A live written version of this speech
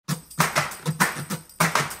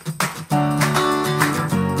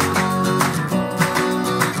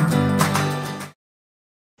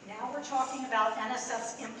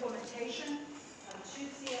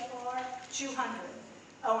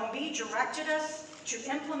directed us to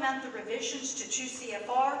implement the revisions to 2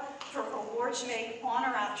 CFR for awards made on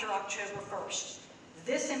or after October 1st.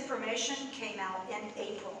 This information came out in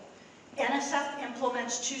April. NSF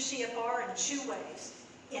implements 2 CFR in 2 ways,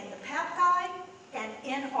 in the PAP guide and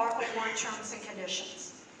in our award terms and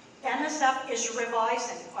conditions. NSF is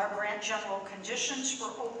revising our grant general conditions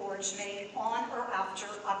for awards made on or after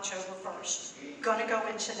October 1st. Going to go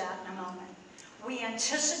into that in a moment. We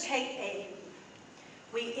anticipate,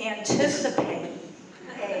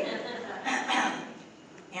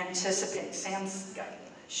 Sam's got,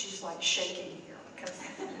 she's like shaking here because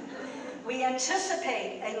we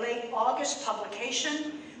anticipate a late August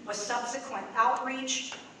publication with subsequent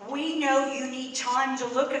outreach. We know you need time to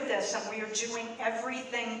look at this, and we are doing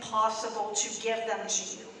everything possible to give them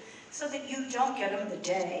to you so that you don't get them the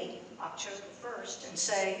day, October 1st, and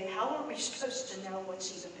say, how are we supposed to know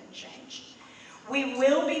what's even been changed? We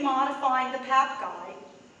will be modifying the PAP guide,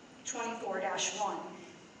 24-1,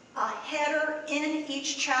 a header in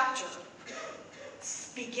each chapter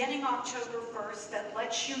beginning October 1st that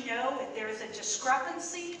lets you know if there's a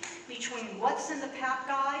discrepancy between what's in the PAP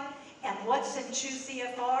guide and what's in 2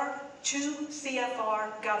 CFR, 2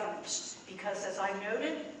 CFR governs. Because as I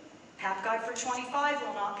noted, PAP guide for 25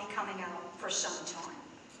 will not be coming out for some time.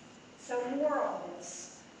 So more on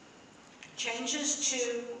this. Changes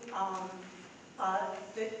to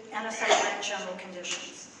the NSF grant general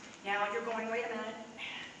conditions. Now you're going, wait a minute,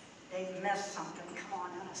 they've missed something. Come on,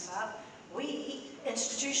 NSF. We,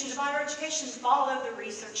 institutions of higher education, follow the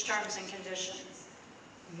research terms and conditions.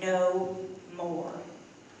 No more.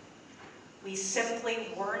 We simply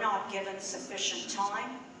were not given sufficient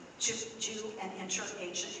time to do an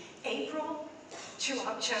interagency. April to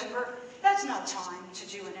October, that's not time to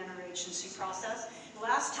do an interagency process.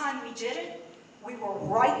 Last time we did it, we were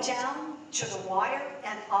right down to the wire,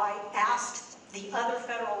 and I asked the other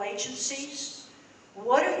federal agencies,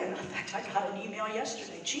 what are you, in fact, I got an email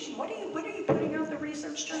yesterday, Gene, when are you putting out the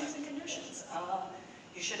research terms and conditions?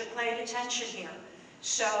 You should have paid attention here.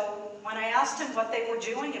 So when I asked them what they were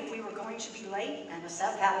doing, if we were going to be late,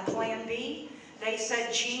 NSF had a plan B, they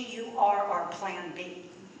said, Gene, you are our plan B.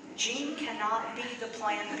 Gene cannot be the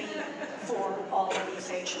plan B for all of these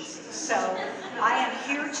agencies. So I am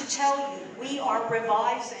here to tell you, we are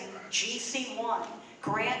revising GC1,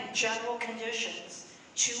 Grant General Conditions,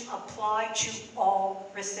 to apply to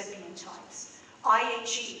all recipient types.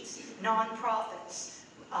 IHEs, nonprofits,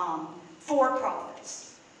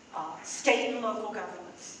 for-profits, state and local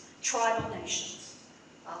governments, tribal nations.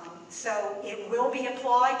 So it will be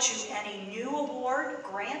applied to any new award,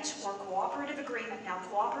 grant, or cooperative agreement. Now,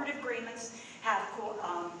 cooperative agreements have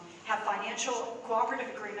cooperative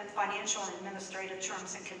agreement, financial and administrative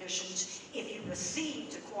terms and conditions. If you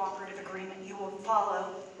received a cooperative agreement, you will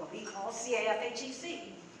follow what we call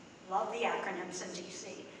CAFATC. Love the acronyms in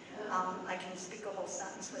DC. I can speak a whole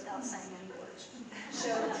sentence without saying any words.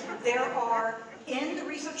 So there are, in the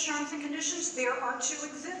research terms and conditions, there are 2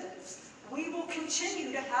 exhibits. We will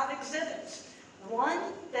continue to have exhibits. One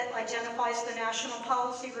that identifies the national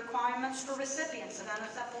policy requirements for recipients of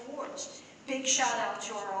NSF awards. Big shout out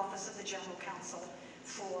to our Office of the General Counsel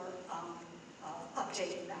for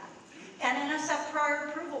updating that. And NSF prior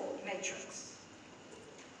approval matrix.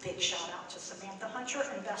 Big shout out to Samantha Hunter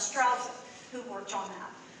and Beth Strauss who worked on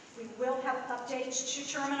that. We will have updates to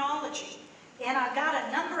terminology. And I've got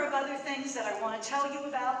a number of other things that I want to tell you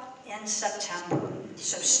about in September.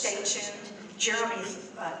 So stay tuned.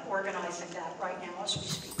 Jeremy's organizing that right now as we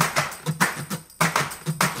speak.